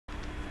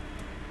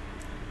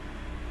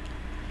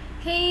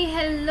Hey,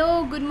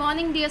 hello, good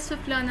morning dear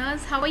Swift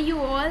learners. How are you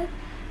all?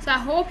 So I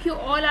hope you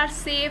all are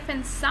safe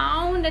and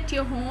sound at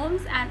your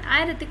homes, and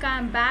I Ritika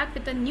am back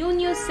with a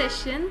new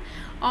session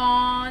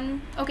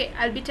on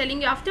I'll be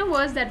telling you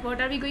afterwards that what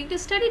are we going to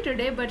study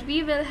today, but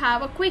we will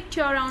have a quick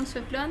tour around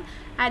Swiflearn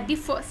at the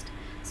first.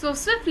 So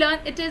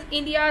Swiflearn, it is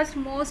India's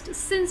most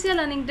sincere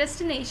learning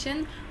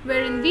destination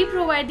wherein we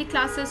provide the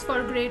classes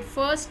for grade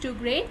 1st to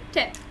grade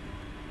 10th.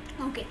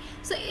 Okay,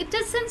 so it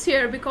is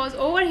sincere because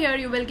over here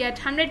you will get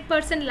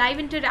 100% live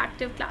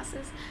interactive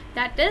classes.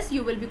 That is,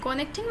 you will be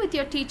connecting with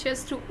your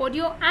teachers through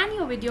audio and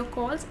your video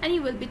calls, and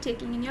you will be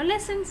taking in your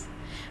lessons.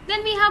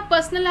 Then we have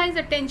personalized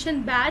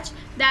attention batch.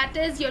 That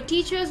is, your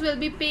teachers will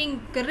be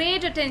paying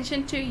great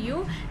attention to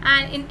you,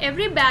 and in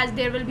every batch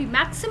there will be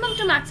maximum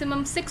to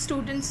maximum 6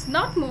 students,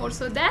 not more,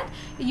 so that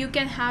you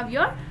can have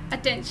your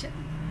attention.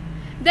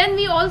 Then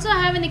we also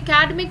have an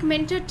academic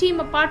mentor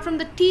team apart from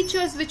the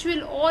teachers, which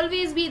will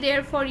always be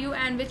there for you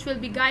and which will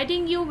be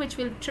guiding you, which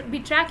will be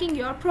tracking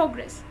your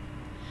progress.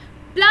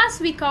 Plus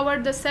we cover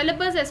the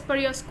syllabus as per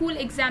your school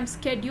exam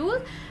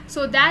schedule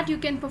so that you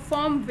can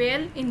perform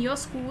well in your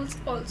schools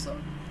also.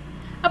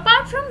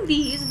 Apart from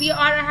these, we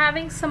are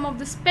having some of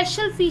the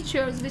special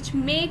features which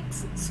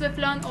makes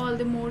Swiflearn all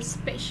the more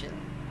special.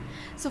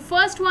 So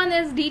first one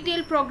is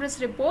detailed progress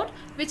report,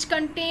 which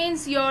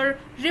contains your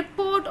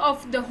report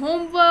of the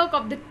homework,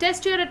 of the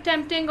test you're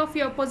attempting, of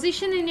your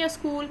position in your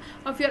school,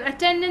 of your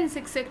attendance,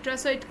 etc.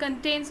 So it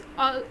contains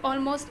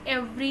almost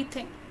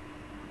everything.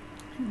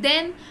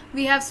 Then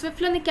we have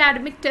Swiflearn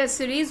academic test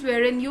series,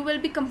 wherein you will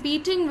be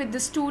competing with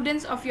the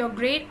students of your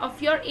grade,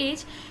 of your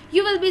age.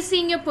 You will be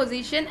seeing your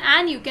position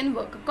and you can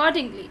work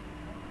accordingly.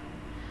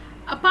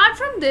 Apart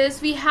from this,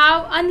 we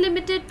have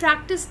unlimited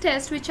practice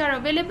tests which are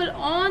available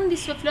on the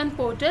Swiflearn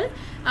portal,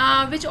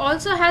 which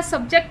also has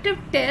subjective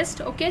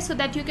test, okay, so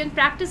that you can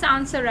practice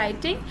answer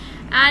writing.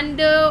 And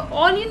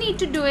all you need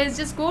to do is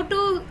just go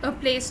to a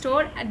Play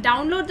Store,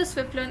 download the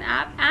Swiflearn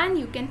app, and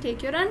you can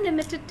take your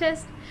unlimited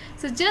test.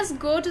 So just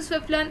go to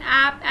Swiflearn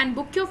app and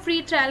book your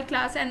free trial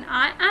class, and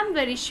I am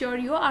very sure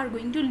you are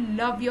going to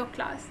love your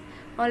class.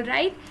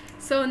 Alright,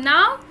 so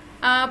now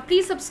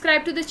please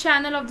subscribe to the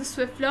channel of the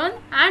Swiflearn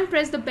and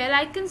press the bell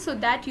icon so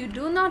that you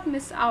do not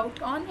miss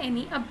out on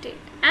any update,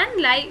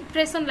 and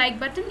press on like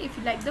button if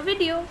you like the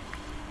video.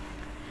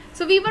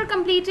 So we were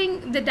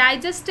completing the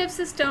digestive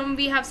system.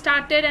 We have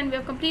started and we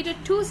have completed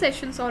 2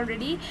 sessions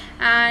already,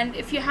 and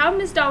if you have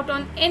missed out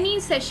on any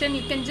session,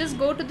 you can just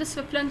go to the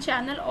Swiflearn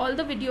channel. All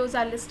the videos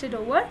are listed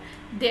over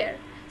there.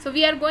 So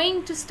we are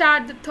going to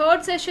start the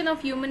 3rd session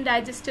of human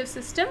digestive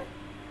system,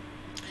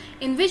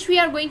 in which we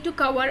are going to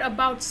cover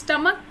about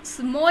stomach,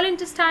 small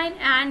intestine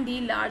and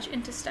the large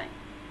intestine.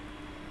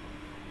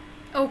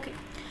 Okay,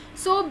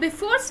 so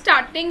before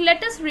starting,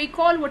 let us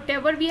recall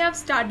whatever we have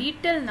studied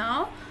till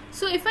now.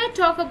 So if I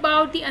talk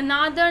about the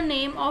another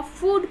name of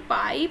food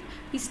pipe,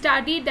 we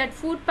studied that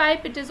food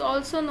pipe, it is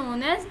also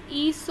known as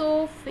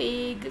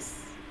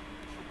esophagus.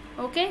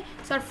 Okay,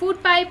 so our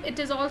food pipe, it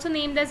is also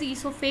named as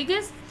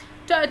esophagus.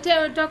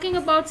 Talking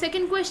about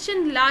second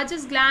question,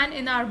 largest gland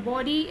in our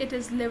body, it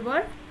is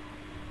liver.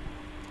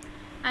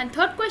 And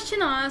third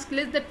question asked,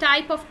 list the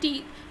type of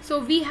teeth. So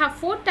we have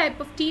 4 types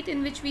of teeth,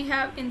 in which we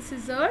have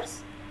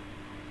incisors,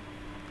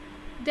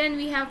 then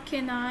we have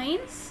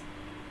canines,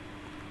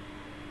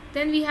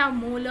 then we have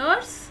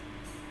molars,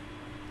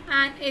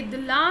 and at the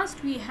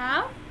last we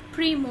have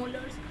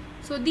premolars.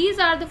 So these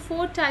are the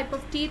 4 types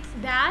of teeth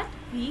that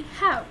we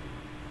have.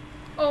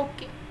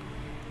 Okay,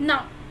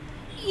 now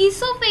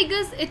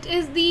esophagus, it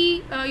is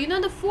the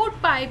the food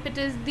pipe. It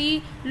is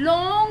the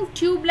long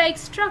tube like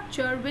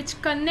structure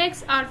which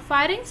connects our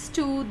pharynx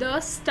to the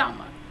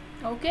stomach.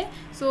 Okay,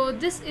 so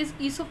this is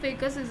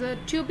esophagus, is a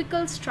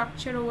tubical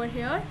structure over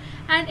here,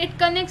 and it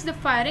connects the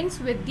pharynx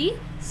with the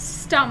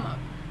stomach.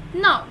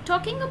 Now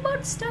talking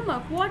about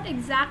stomach, what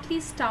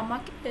exactly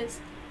stomach is?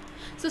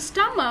 So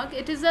stomach,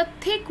 it is a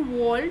thick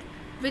walled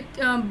with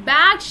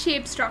bag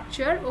shaped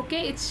structure.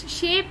 Okay, its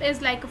shape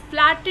is like a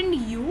flattened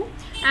U,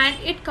 and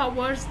it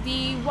covers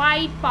the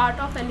wide part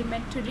of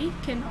alimentary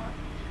canal.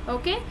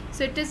 Okay,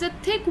 so it is a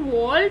thick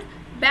walled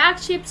bag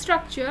shaped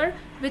structure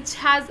which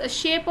has a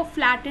shape of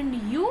flattened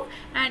U,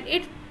 and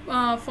it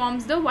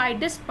forms the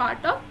widest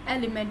part of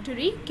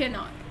alimentary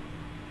canal.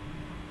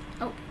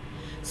 Okay,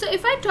 so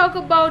if I talk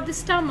about the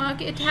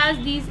stomach, it has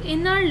these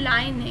inner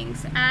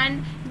linings,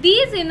 and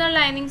these inner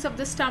linings of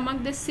the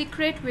stomach, they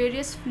secrete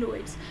various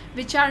fluids,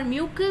 which are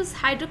mucus,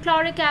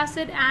 hydrochloric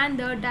acid, and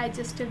the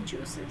digestive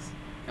juices.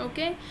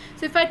 Okay,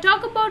 so if I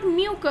talk about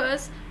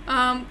mucus,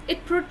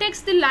 it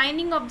protects the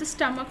lining of the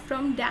stomach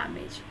from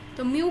damage.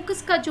 So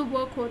mucus का जो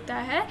work होता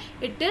है,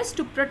 it is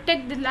to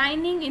protect the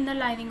lining, inner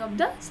lining of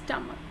the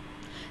stomach.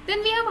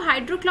 Then we have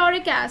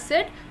hydrochloric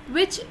acid,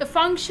 which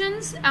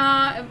functions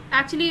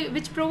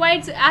which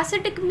provides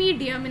acidic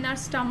medium in our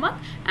stomach,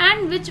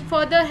 and which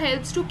further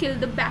helps to kill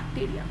the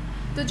bacteria.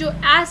 तो जो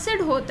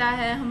acid होता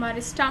है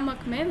हमारे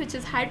stomach में, which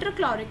is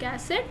hydrochloric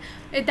acid,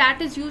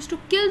 that is used to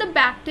kill the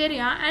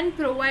bacteria and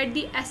provide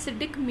the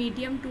acidic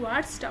medium to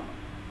our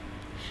stomach.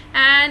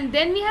 And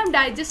then we have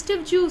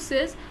digestive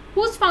juices,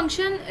 whose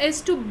function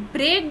is to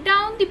break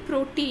down the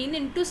protein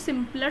into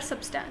simpler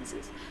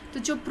substances. तो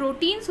जो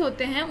proteins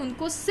होते हैं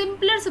उनको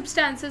simpler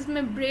substances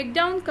में break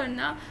down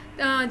करना,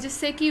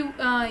 जिससे कि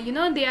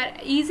they are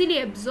easily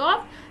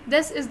absorbed.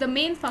 This is the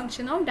main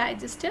function of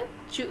digestive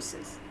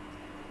juices.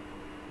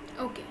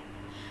 Okay.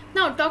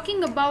 Now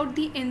talking about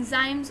the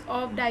enzymes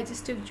of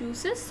digestive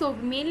juices, so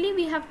mainly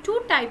we have two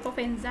type of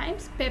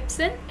enzymes,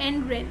 pepsin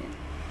and renin.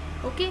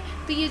 Okay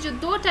तो ये जो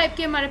दो type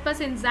के हमारे पास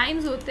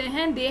enzymes होते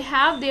हैं, they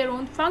have their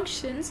own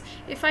functions.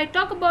 If I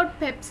talk about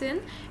pepsin,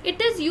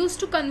 it is used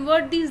to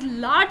convert these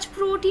large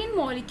protein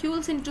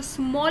molecules into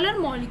smaller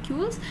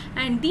molecules,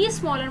 and these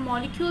smaller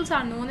molecules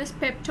are known as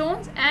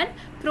peptones and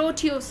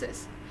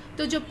प्रोटियोसिस.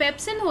 तो जो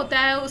pepsin होता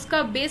है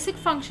उसका basic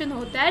function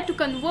होता है to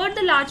convert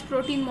the large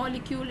protein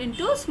molecule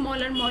into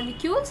smaller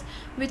molecules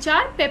which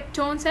are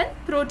peptones and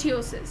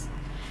प्रोटियोसिस.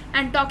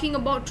 And talking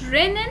about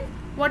rennin,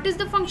 what is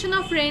the function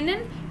of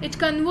renin? It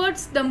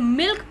converts the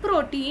milk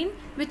protein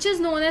which is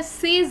known as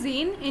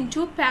casein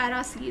into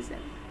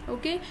paracasein.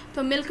 Okay,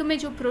 तो milk में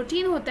जो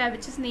protein होता है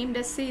which is named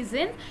as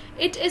casein,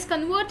 it is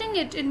converting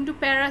it into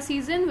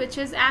paracasein which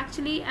is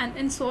actually an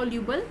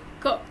insoluble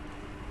curd.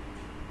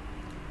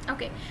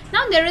 Okay,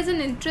 now there is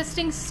an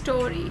interesting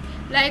story,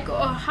 like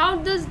how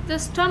does the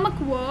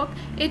stomach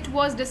work? It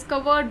was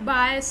discovered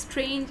by a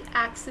strange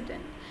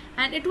accident,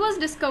 and it was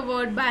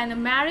discovered by an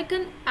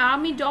American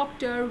army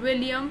doctor,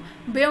 William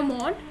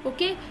Beaumont.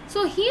 Okay,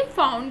 so he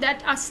found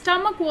that our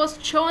stomach was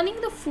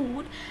churning the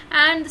food,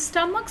 and the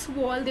stomach's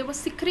wall, they were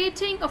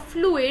secreting a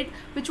fluid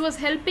which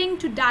was helping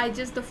to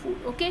digest the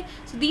food. Okay,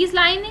 so these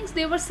linings,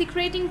 they were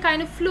secreting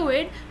kind of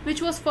fluid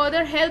which was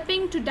further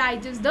helping to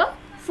digest the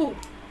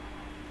food.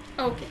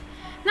 Okay,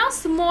 now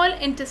small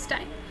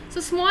intestine.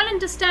 So small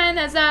intestine,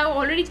 as I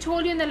already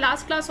told you in the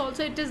last class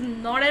also, it is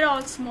not at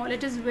all small.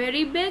 It is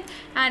very big,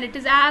 and it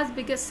is as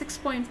big as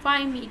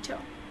 6.5 meter.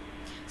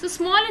 So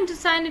small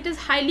intestine, it is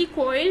highly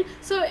coiled.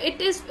 So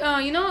it is,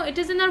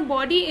 it is in our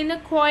body in a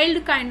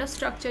coiled kind of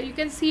structure. You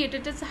can see it.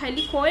 It is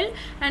highly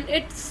coiled, and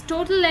its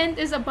total length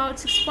is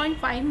about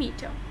 6.5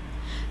 meter.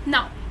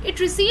 Now,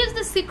 it receives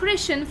the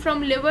secretion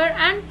from liver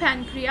and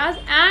pancreas,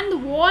 and the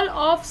wall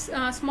of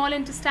small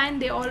intestine,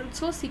 they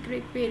also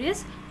secrete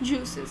various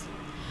juices.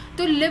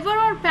 तो liver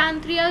और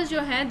pancreas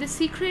जो है, they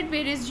secrete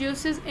various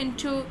juices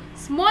into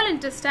small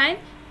intestine,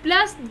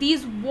 plus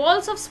these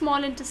walls of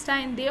small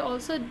intestine, they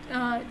also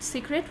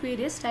secrete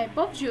various type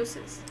of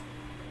juices.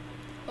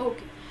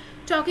 Okay,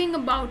 talking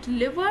about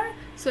liver,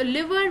 so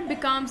liver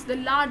becomes the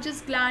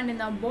largest gland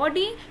in our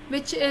body,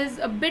 which is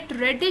a bit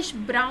reddish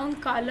brown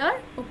color.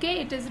 Okay,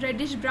 it is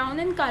reddish brown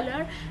in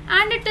color,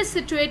 and it is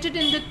situated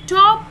in the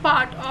top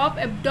part of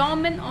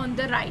abdomen on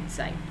the right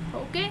side.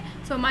 Okay,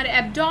 so हमारे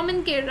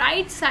abdomen के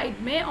right side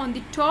में on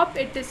the top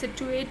it is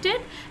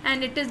situated,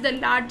 and it is the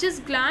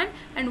largest gland.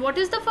 And what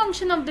is the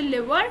function of the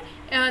liver?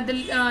 The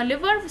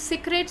liver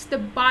secretes the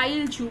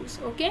bile juice.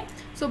 Okay,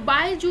 so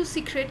bile juice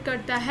secrete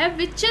करता है,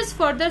 which is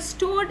further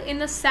stored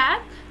in a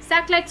sac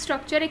like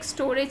structure, एक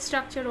storage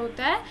structure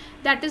होता है,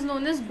 that is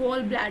known as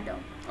gallbladder.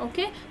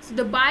 Okay, so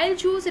the bile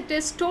juice, it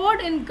is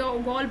stored in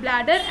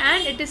gallbladder,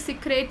 and it is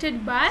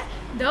secreted by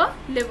the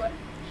liver.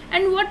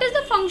 And what is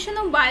the function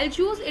of bile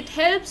juice? It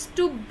helps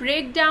to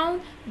break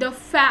down the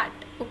fat.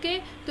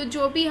 Okay, तो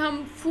जो भी हम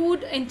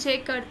food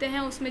intake करते हैं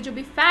उसमें जो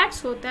भी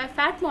fats होता है,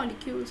 fat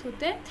molecules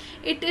होते हैं,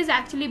 it is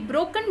actually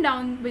broken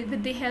down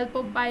with the help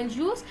of bile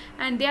juice,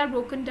 and they are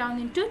broken down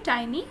into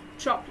tiny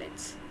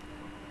droplets.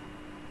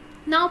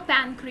 Now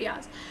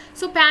pancreas.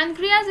 So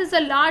pancreas is a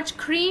large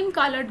cream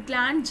colored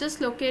gland just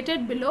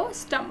located below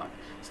stomach.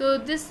 So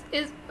this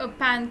is a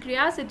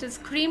pancreas. It is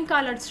cream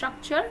colored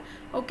structure.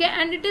 Okay,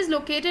 and it is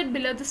located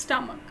below the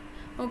stomach.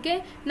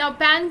 Okay, now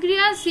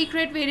pancreas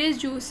secrete various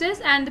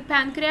juices, and the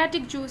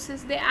pancreatic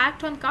juices, they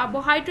act on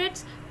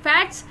carbohydrates,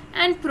 fats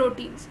and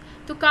proteins.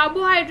 तो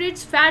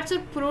carbohydrates, fats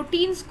और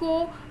proteins को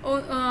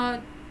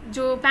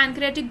जो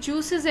pancreatic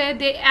juices है,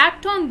 they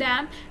act on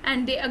them,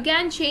 and they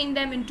again change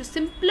them into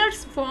simpler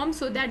form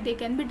so that they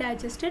can be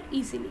digested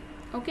easily.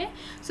 Okay,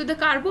 so the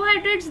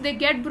carbohydrates, they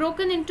get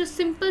broken into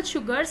simple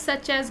sugars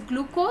such as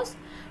glucose,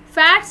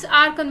 fats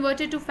are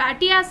converted to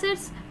fatty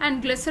acids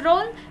and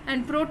glycerol,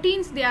 and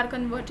proteins, they are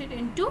converted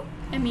into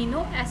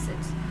amino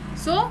acids.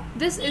 So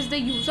this is the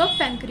use of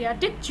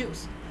pancreatic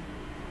juice.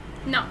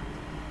 Now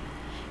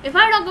if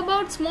I talk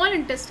about small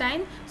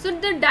intestine, so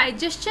the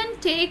digestion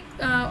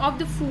of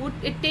the food,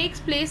 it takes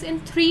place in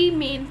three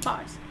main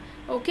parts.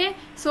 Okay,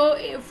 so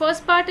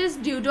first part is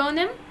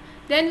duodenum,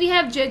 then we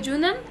have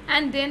jejunum,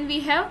 and then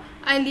we have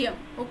ileum.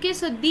 Okay,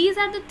 so these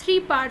are the three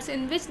parts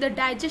in which the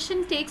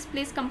digestion takes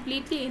place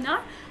completely in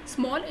our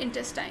small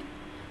intestine.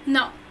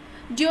 Now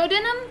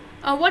duodenum,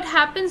 what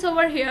happens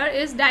over here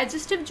is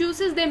digestive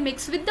juices, they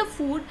mix with the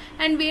food,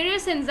 and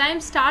various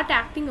enzymes start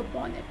acting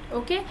upon it.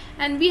 Okay,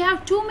 and we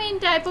have two main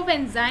type of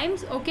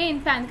enzymes, okay,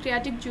 in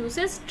pancreatic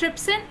juices,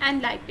 trypsin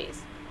and lipase.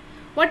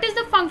 What is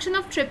the function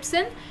of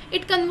trypsin?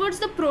 It converts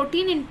the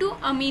protein into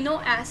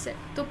amino acid.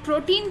 तो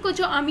protein को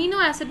जो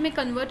amino acid में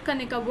convert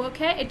करने का work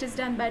है, it is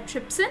done by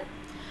trypsin.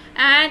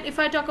 And if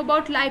I talk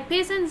about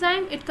lipase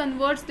enzyme, it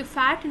converts the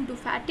fat into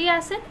fatty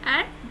acid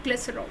and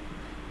glycerol.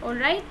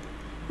 Alright.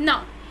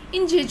 Now,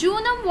 in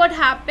jejunum, what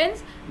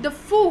happens? The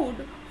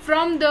food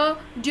from the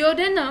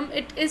duodenum,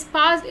 it is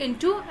passed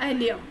into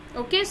ileum.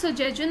 Okay, so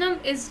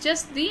jejunum is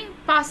just the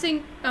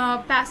passing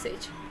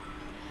passage.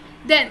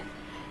 Then,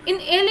 in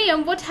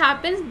ileum, what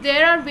happens?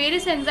 There are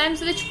various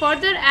enzymes which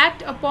further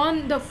act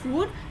upon the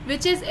food,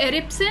 which is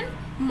eripsin,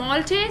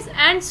 maltase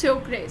and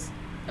sucrase.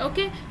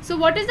 Okay, so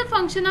what is the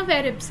function of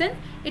eripsin?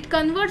 It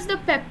converts the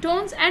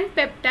peptones and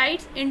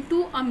peptides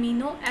into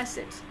amino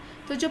acids.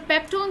 तो जो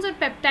peptones और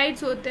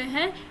peptides होते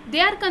हैं, they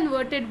are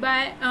converted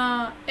by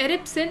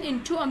eripsin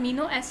into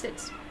amino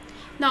acids.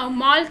 Now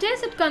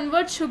maltase, it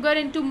converts sugar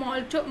into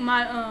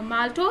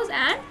maltose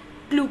and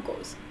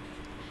glucose.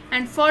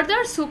 And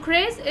further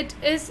sucrase, it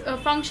is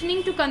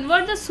functioning to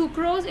convert the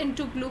sucrose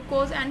into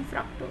glucose and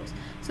fructose.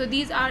 So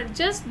these are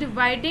just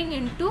dividing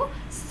into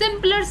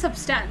simpler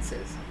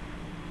substances.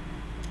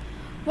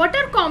 What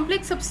are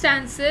complex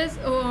substances?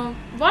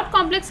 What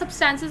complex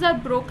substances are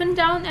broken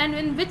down, and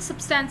in which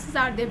substances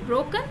are they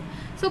broken?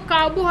 So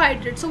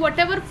carbohydrates. So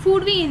whatever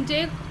food we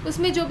intake,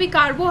 उसमें जो भी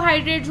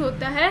carbohydrates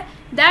होता है,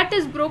 that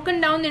is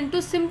broken down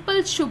into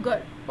simple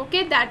sugar.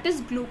 Okay, that is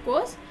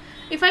glucose.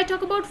 If I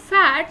talk about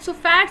fat, so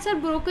fats are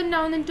broken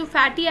down into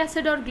fatty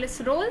acid or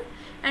glycerol,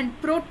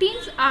 and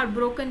proteins are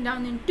broken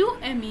down into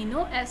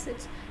amino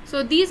acids.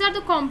 So these are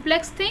the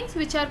complex things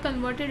which are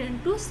converted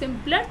into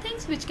simpler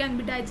things which can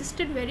be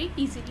digested very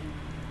easily.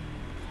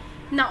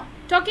 Now,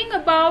 talking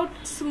about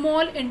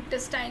small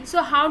intestine.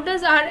 So how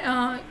does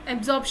our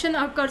absorption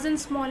occurs in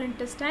small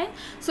intestine?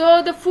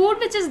 So the food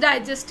which is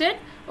digested,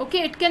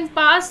 okay, it can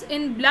pass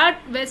in blood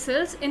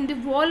vessels in the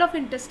wall of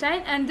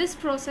intestine, and this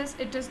process,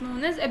 it is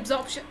known as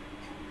absorption.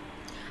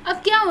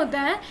 अब क्या होता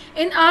है,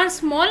 in our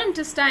small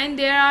intestine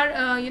there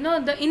are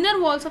the inner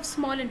walls of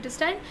small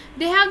intestine,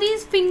 they have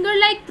these finger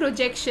like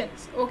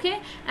projections, okay,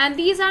 and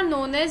these are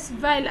known as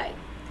villi.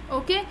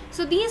 Okay,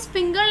 so these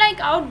finger like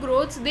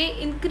outgrowths, they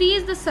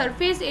increase the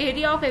surface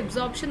area of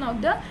absorption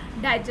of the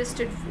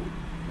digested food.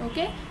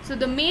 Okay, so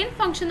the main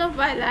function of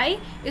villi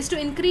is to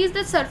increase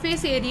the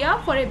surface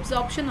area for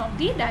absorption of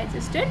the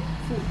digested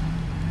food.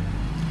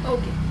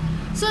 Okay,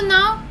 so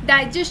now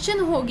digestion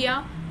हो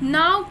गया.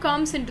 Now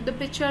comes into the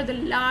picture the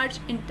large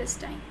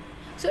intestine.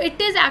 So it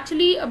is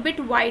actually a bit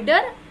wider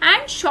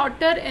and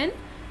shorter in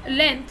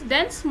length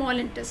than small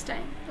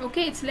intestine.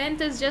 Okay, its length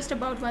is just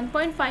about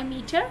 1.5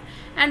 meter.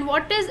 And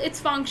what is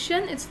its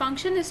function? Its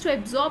function is to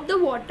absorb the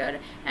water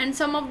and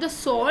some of the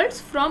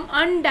salts from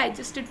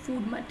undigested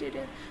food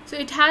material. So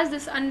it has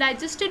this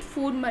undigested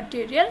food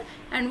material,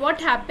 and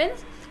what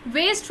happens?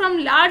 Waste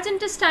from large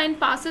intestine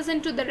passes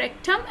into the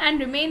rectum and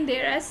remain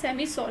there as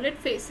semi-solid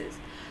phases.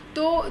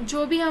 तो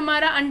जो भी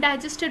हमारा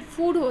undigested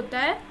food होता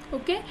है,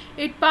 okay,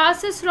 it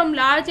passes from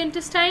large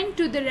intestine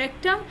to the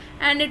rectum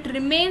and it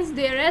remains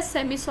there as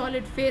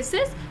semi-solid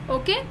phases,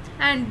 okay,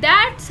 and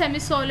that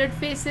semi-solid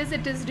phases,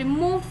 it is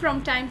removed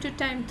from time to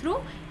time through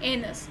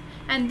anus,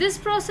 and this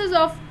process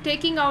of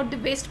taking out the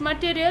waste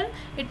material,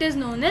 it is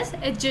known as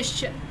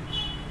digestion.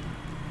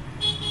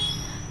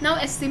 Now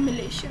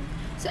assimilation.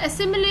 So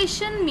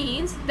assimilation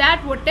means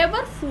that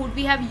whatever food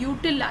we have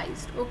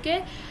utilized,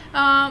 okay,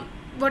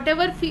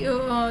 whatever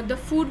the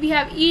food we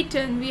have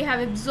eaten, we have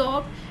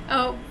absorbed,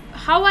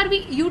 how are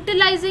we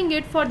utilizing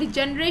it for the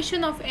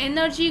generation of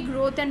energy,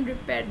 growth and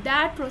repair?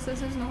 That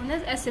process is known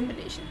as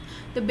assimilation.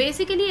 तो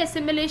basically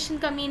assimilation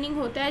का meaning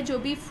होता है जो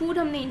भी food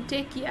हमने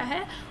intake किया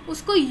है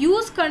उसको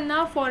use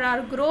करना for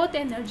our growth,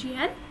 energy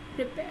and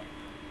repair.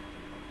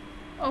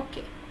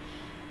 Okay.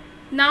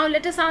 Now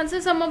let us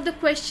answer some of the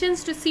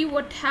questions to see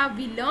what have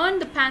we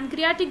learned. The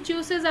pancreatic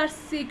juices are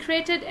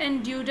secreted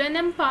in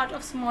duodenum part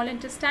of small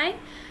intestine.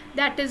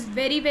 That is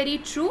very, very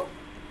true.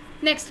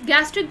 Next,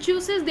 gastric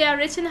juices, they are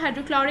rich in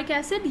hydrochloric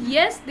acid.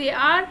 Yes, they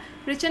are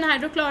rich in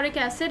hydrochloric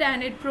acid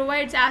and it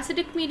provides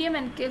acidic medium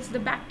and kills the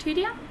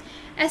bacteria.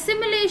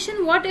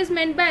 Assimilation, what is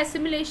meant by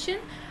assimilation?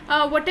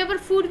 Whatever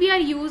food we are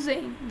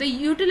using, the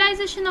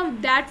utilization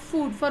of that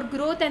food for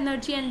growth,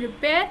 energy and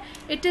repair,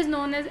 it is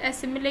known as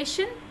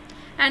assimilation.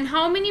 And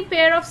how many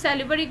pair of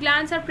salivary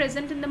glands are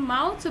present in the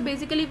mouth? So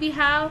basically we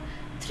have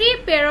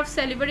 3 pair of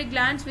salivary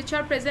glands which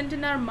are present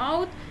in our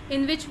mouth,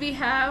 in which we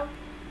have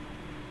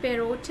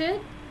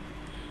parotid,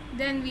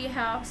 then we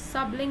have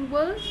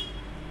sublingual,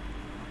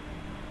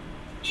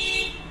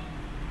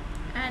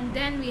 and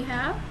then we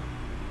have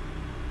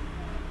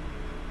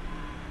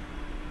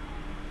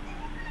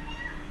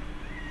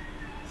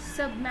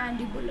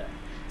submandibular.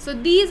 So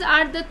these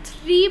are the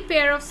 3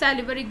 pair of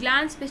salivary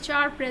glands which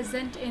are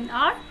present in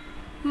our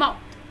mouth.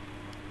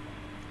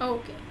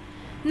 Okay.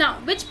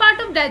 Now, which part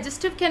of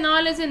digestive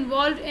canal is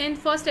involved in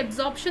first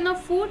absorption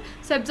of food?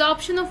 So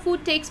absorption of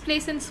food takes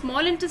place in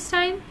small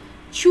intestine.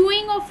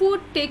 Chewing of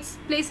food takes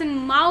place in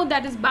mouth,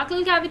 that is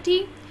buccal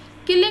cavity.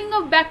 Killing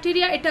of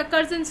bacteria, it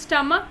occurs in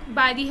stomach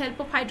by the help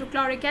of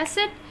hydrochloric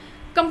acid.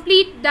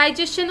 Complete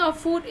digestion of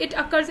food, it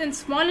occurs in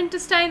small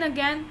intestine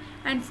again.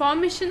 And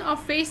formation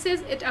of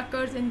feces, it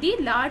occurs in the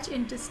large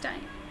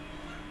intestine.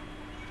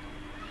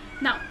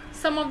 Now,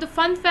 some of the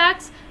fun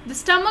facts. The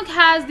stomach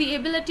has the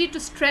ability to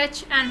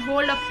stretch and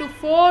hold up to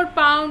 4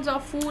 pounds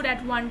of food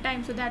at one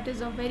time. So that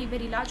is a very,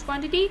 very large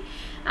quantity.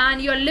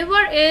 And your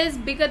liver is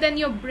bigger than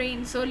your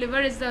brain. So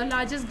liver is the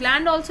largest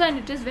gland also, and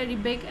it is very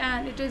big,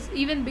 and it is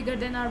even bigger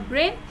than our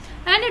brain.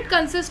 And it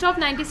consists of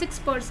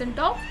 96%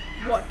 of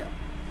water.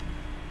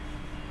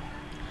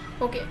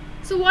 Okay.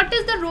 So what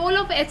is the role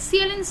of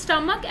HCl in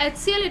stomach?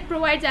 HCl, it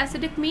provides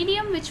acidic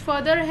medium which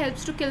further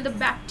helps to kill the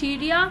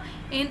bacteria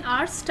in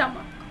our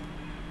stomach.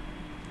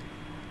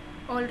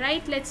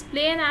 Alright, let's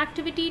play an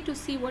activity to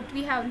see what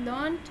we have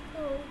learned.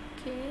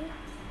 Okay.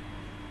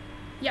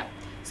 Yeah.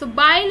 So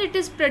bile, it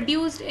is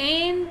produced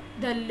in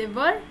the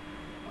liver.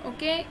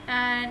 Okay,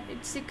 and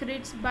it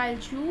secretes bile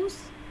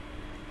juice.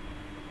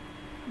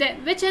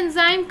 Then which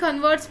enzyme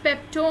converts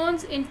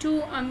peptones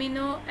into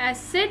amino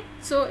acid?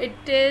 So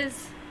it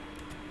is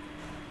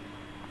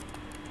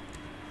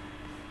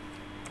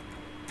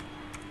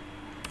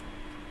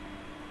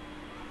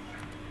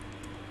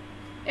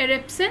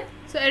erepsin.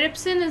 So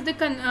erepsin is the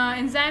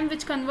enzyme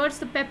which converts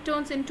the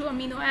peptones into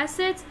amino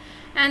acids.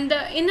 And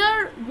the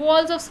inner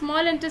walls of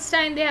small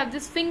intestine, they have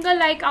this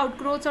finger-like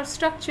outgrowths or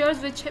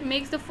structures which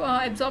makes the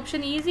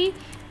absorption easy.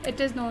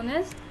 It is known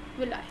as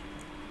villi.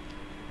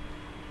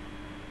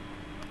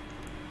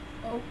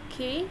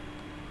 Okay.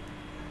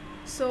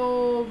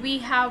 So we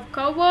have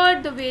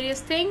covered the various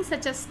things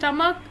such as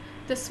stomach,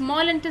 the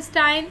small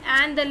intestine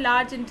and the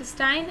large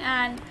intestine,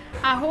 and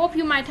I hope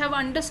you might have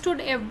understood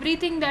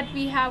everything that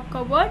we have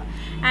covered.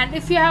 And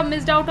if you have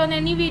missed out on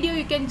any video,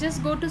 you can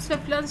just go to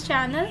Swiflearn's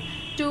channel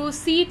to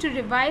see, to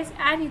revise,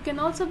 and you can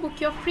also book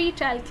your free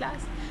trial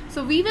class.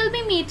 So we will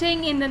be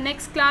meeting in the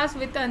next class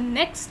with a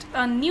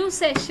new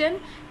session.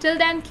 Till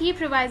then,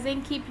 keep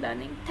revising, keep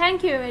learning.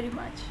 Thank you very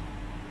much.